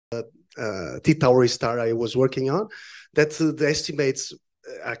T-Tauri star I was working on, that the estimates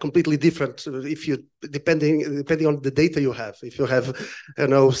are completely different if you depending on the data you have. If you have,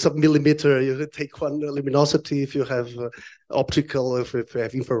 sub-millimeter, you take one luminosity. If you have optical, if you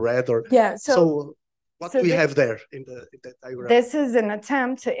have infrared, or yeah. So what do we have there in that diagram? This is an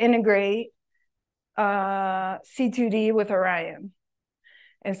attempt to integrate C2D with Orion,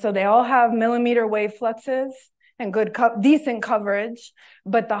 and so they all have millimeter wave fluxes and good decent coverage,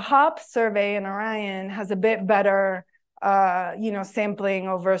 but the HOP survey in Orion has a bit better sampling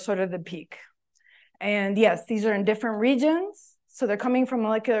over sort of the peak. And yes, these are in different regions, so they're coming from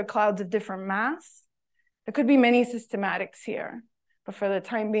molecular clouds of different mass. There could be many systematics here, but for the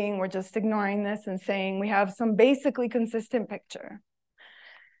time being, we're just ignoring this and saying we have some basically consistent picture.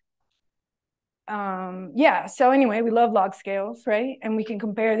 So anyway, we love log scales, right? And we can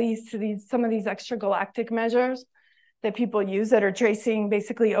compare these to some of these extragalactic measures that people use that are tracing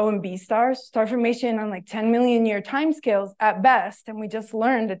basically O and B stars, star formation on like 10 million year timescales at best. And we just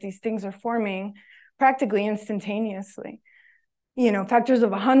learned that these things are forming practically instantaneously, factors of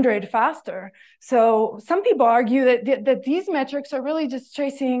 100 faster. So some people argue that these metrics are really just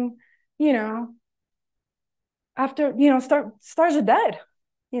tracing, after, stars are dead.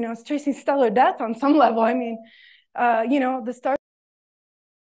 It's tracing stellar death on some level. I mean, the stars.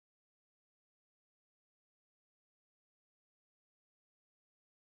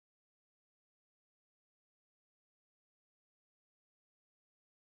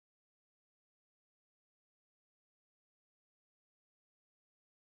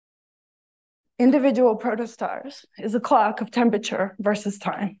 Individual protostars is a clock of temperature versus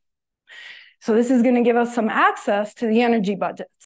time. So this is going to give us some access to the energy budgets.